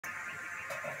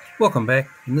Welcome back.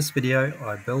 In this video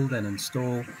I build and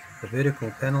install the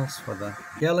vertical panels for the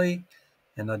galley,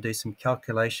 and I do some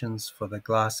calculations for the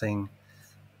glassing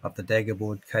of the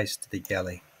Daggerboard case to the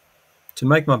galley. To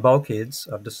make my bulkheads,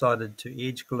 I've decided to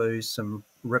edge glue some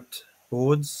ripped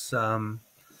boards from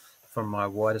my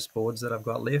widest boards that I've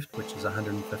got left, which is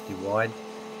 150 wide,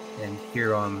 and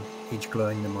here I'm edge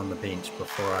gluing them on the bench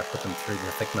before I put them through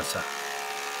the thicknesser.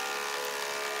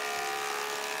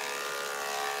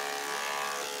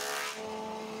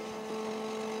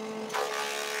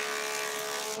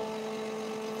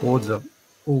 Boards are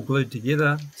all glued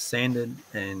together, sanded,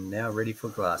 and now ready for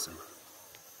glassing.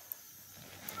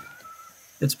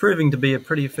 It's proving to be a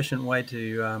pretty efficient way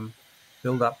to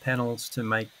build up panels to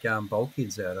make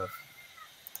bulkheads out of.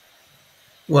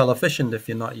 Well, efficient if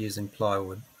you're not using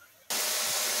plywood.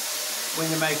 When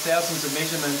you make thousands of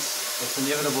measurements, it's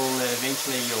inevitable that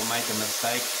eventually you'll make a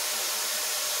mistake.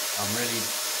 I'm really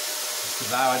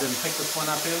bizarre I didn't pick this one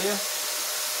up earlier.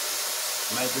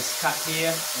 Made this cut here,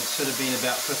 it should have been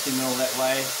about 50 mil that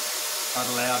way.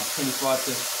 I'd allowed 25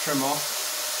 to trim off.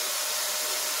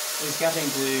 It was gutting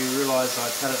to realise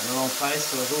I'd cut it in the wrong place,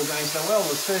 so it was all going so well.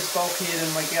 It was first bulkhead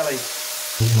in my galley.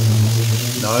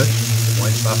 No, it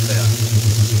won't buff out.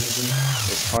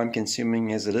 As time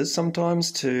consuming as it is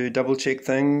sometimes to double check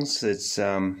things, it's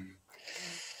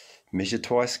measure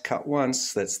twice, cut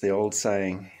once, that's the old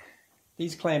saying.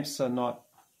 These clamps are not,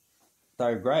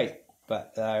 they're great,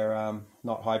 but they're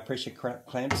not high pressure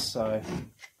clamps, so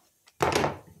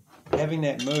having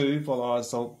that move while I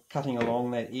was cutting along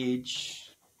that edge,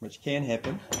 which can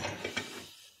happen,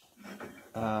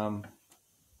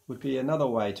 would be another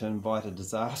way to invite a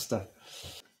disaster.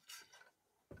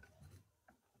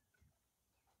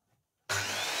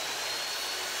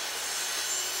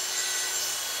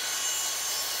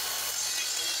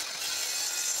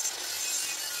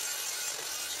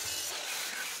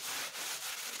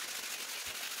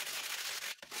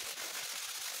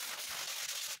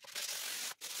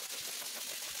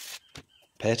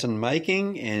 Pattern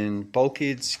making and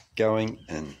bulkheads going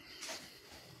in.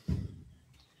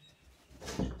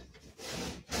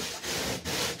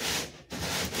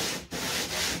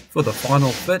 For the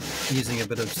final fit, using a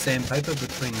bit of sandpaper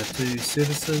between the two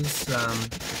surfaces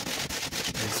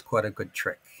is quite a good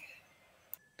trick.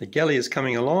 The galley is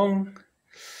coming along,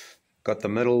 got the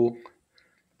middle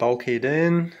bulkhead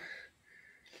in,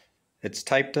 it's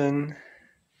taped in,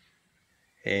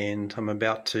 and I'm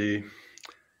about to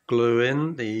glue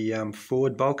in the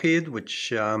forward bulkhead,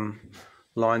 which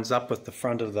lines up with the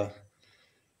front of the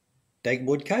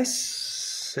Daggerboard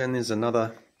case, and there's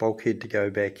another bulkhead to go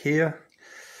back here,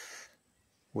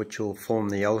 which will form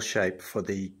the L shape for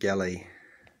the galley.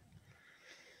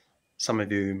 Some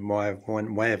of you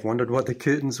may have wondered what the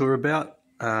curtains were about.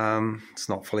 It's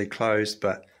not fully closed,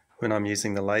 but when I'm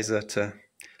using the laser to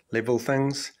level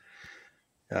things,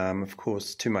 of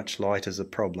course too much light is a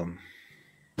problem.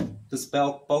 This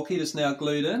bulkhead is now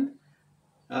glued in.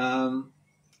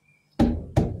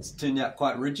 It's turned out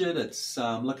quite rigid. It's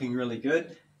looking really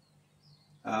good.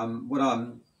 What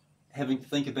I'm having to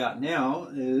think about now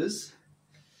is,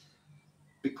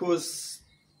 because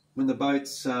when the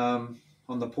boat's on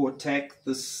the port tack,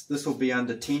 this will be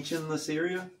under tension, this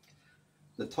area.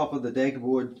 The top of the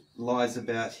Daggerboard lies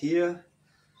about here,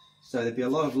 so there'll be a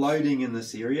lot of loading in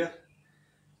this area.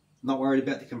 Not worried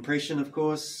about the compression, of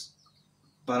course,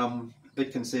 but I'm a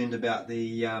bit concerned about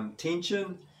the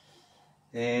tension,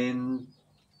 and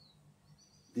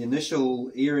the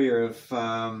initial area of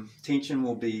tension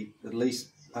will be at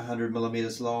least 100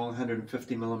 millimeters long,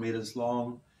 150 millimeters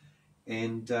long,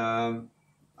 and I'm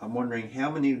wondering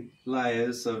how many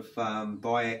layers of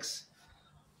biax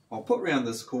I'll put around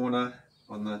this corner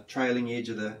on the trailing edge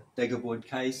of the Daggerboard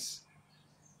case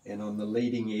and on the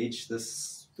leading edge,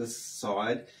 this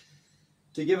side,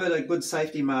 to give it a good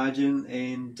safety margin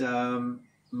and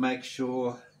make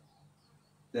sure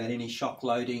that any shock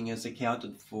loading is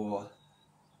accounted for.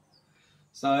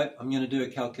 So I'm going to do a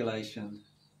calculation.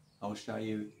 I'll show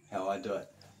you how I do it.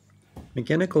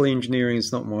 Mechanical engineering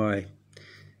is not my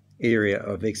area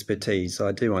of expertise.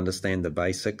 I do understand the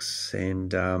basics,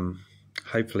 and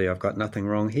hopefully I've got nothing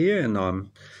wrong here, and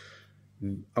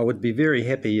I would be very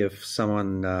happy if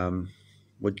someone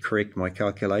would correct my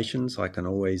calculations. I can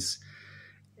always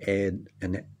add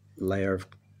a layer of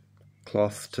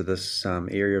cloth to this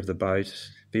area of the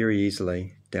boat very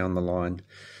easily down the line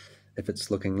if it's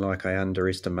looking like I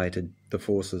underestimated the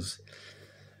forces.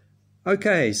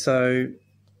 Okay, so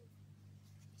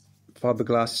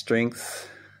fiberglass strength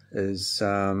is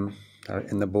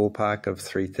in the ballpark of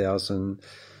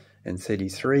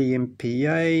 3033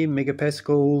 MPa,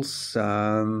 megapascals.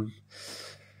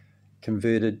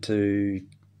 converted to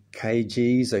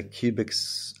kgs,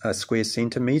 a square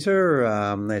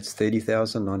centimetre, that's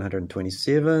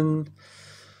 30,927.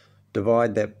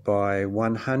 Divide that by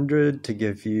 100 to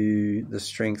give you the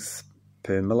strength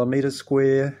per millimetre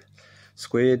squared,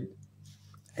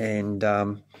 and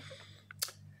then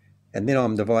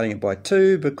I'm dividing it by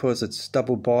 2 because it's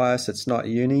double bias, it's not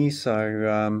uni,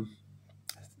 so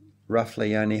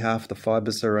roughly only half the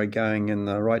fibres are going in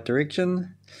the right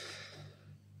direction.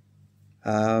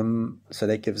 So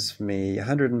that gives me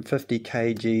 150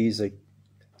 kgs a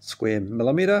square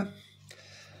millimetre.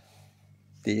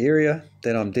 The area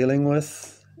that I'm dealing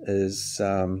with is,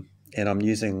 and I'm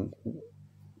using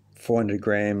 400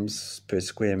 grams per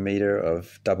square metre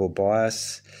of double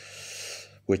bias,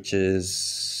 which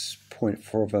is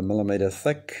 0.4 of a millimetre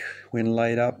thick when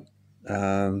laid up.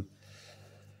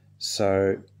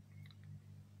 So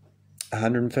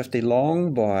 150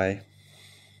 long by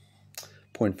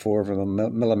 0.4 of a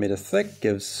millimetre thick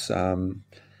gives,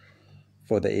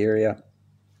 for the area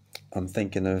I'm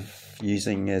thinking of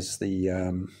using as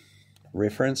the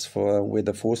reference for where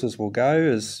the forces will go,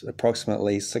 is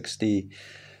approximately 60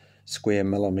 square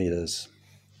millimetres.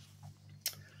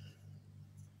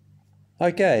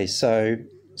 Okay, so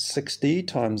 60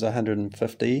 times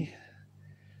 150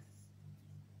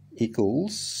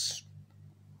 equals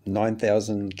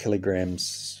 9,000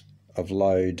 kilograms of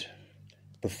load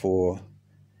before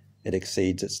it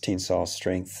exceeds its tensile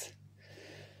strength.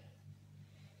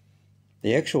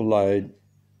 The actual load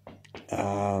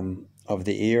of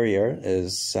the area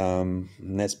is, and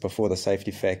that's before the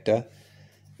safety factor,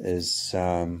 is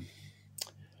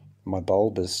my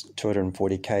bulb is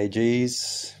 240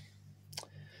 kgs.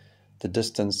 The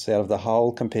distance out of the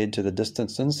hole compared to the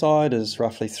distance inside is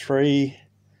roughly 3.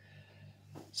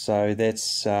 So that's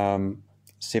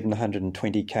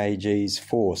 720 kgs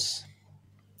force.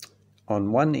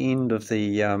 On one end of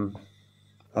the, on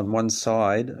one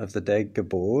side of the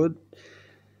Daggerboard,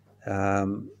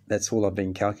 that's all I've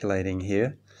been calculating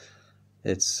here.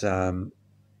 It's 9,000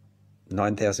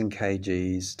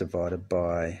 kgs divided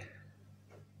by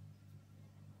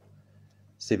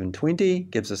 720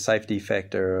 gives a safety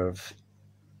factor of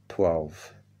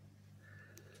 12.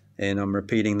 And I'm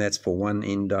repeating that's for one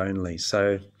end only.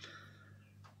 So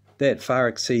that far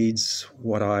exceeds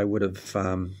what I would have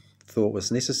thought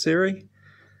was necessary.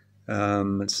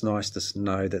 It's nice to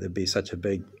know that there'd be such a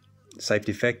big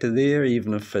safety factor there,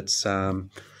 even if it's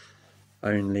only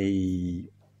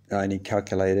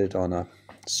calculated on a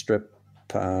strip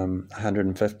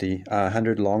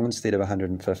 100 long instead of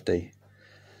 150.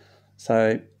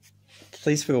 So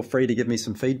please feel free to give me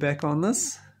some feedback on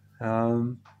this.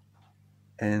 And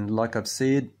like I've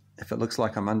said, if it looks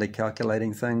like I'm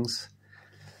under-calculating things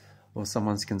or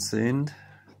someone's concerned,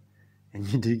 and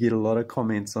you do get a lot of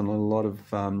comments on a lot of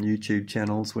YouTube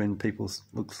channels when people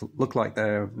look like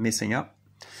they're messing up.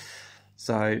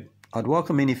 So I'd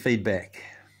welcome any feedback,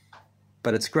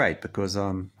 but it's great because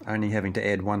I'm only having to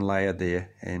add one layer there,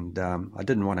 and I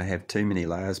didn't want to have too many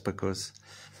layers because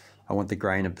I want the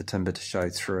grain of the timber to show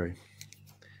through.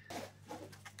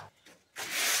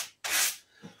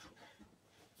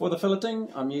 For the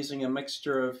filleting, I'm using a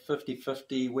mixture of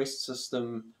 50-50 West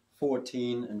System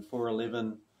 410 and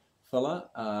 411 filler.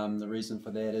 The reason for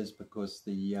that is because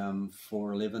the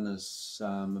 411 is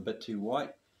a bit too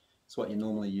white. It's what you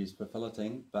normally use for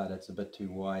filleting, but it's a bit too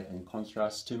white and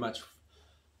contrasts too much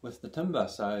with the timber,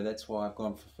 so that's why I've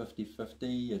gone for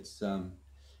 50-50. It's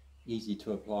easy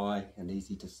to apply and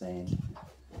easy to sand.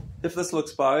 If this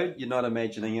looks bowed, you're not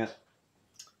imagining it.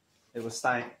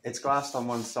 It's glassed on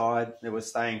one side, it was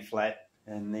staying flat,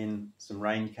 and then some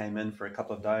rain came in for a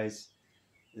couple of days.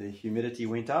 The humidity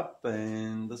went up,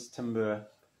 and this timber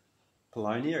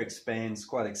Paulownia expands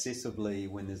quite excessively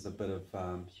when there's a bit of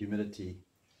humidity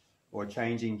or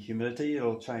changing humidity.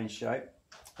 It'll change shape.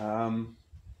 So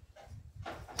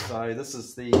this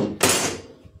is the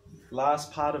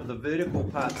last part of the vertical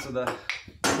parts of the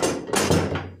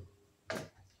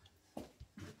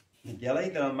galley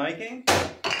that I'm making.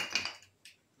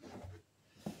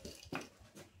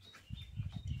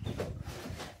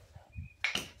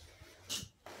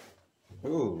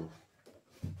 Ooh.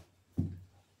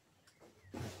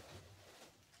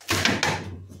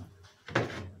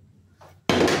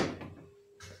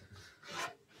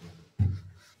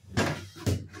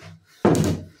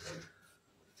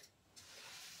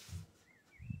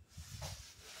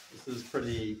 This is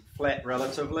pretty flat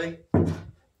relatively,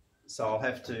 so I'll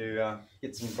have to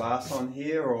get some glass on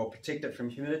here or protect it from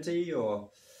humidity, or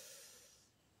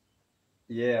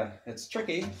yeah, it's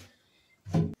tricky.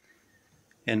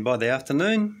 And by the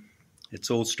afternoon,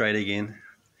 it's all straight again.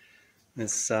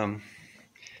 This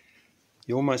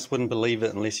You almost wouldn't believe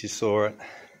it unless you saw it.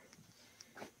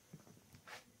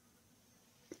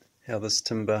 How this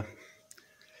timber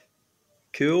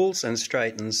cools and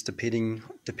straightens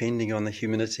depending on the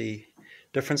humidity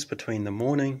difference between the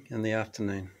morning and the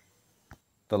afternoon.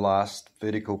 The last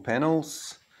vertical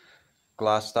panels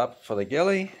glassed up for the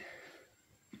galley.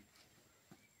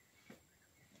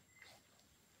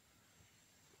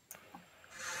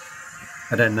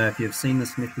 I don't know if you've seen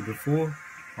this method before.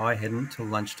 I hadn't till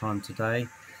lunchtime today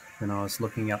when I was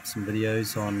looking up some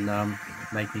videos on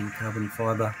making carbon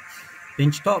fibre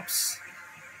bench tops.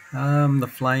 The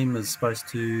flame is supposed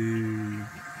to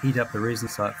heat up the resin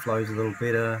so it flows a little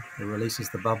better, it releases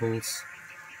the bubbles.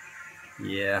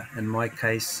 Yeah, in my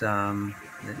case the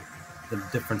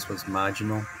difference was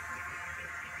marginal.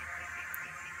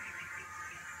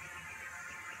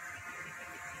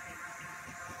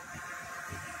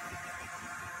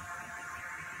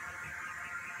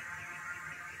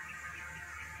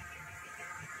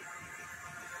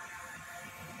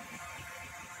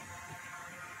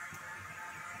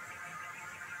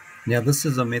 Now this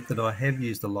is a method I have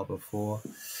used a lot before,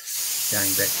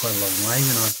 going back quite a long way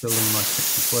when I was building my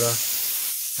 60-footer,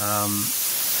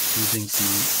 using some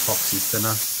epoxy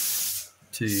thinner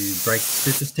to break the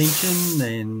surface tension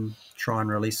and try and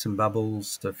release some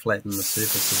bubbles to flatten the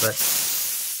surface a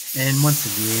bit. And once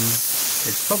again,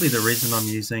 it's probably the resin I'm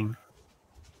using.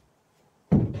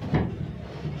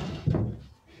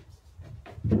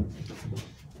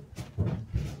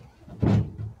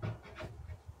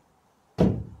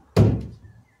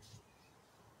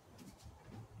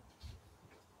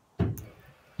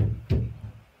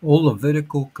 All the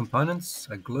vertical components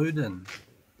are glued in.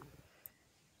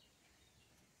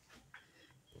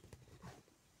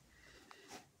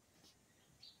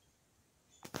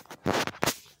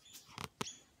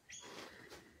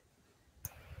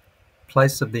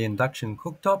 Place of the induction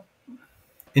cooktop,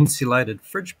 insulated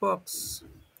fridge box,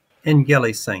 and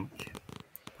galley sink.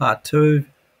 Part 2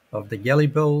 of the galley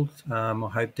build. I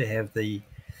hope to have the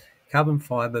carbon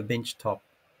fibre bench top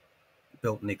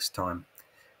built next time.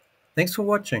 Thanks for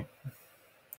watching.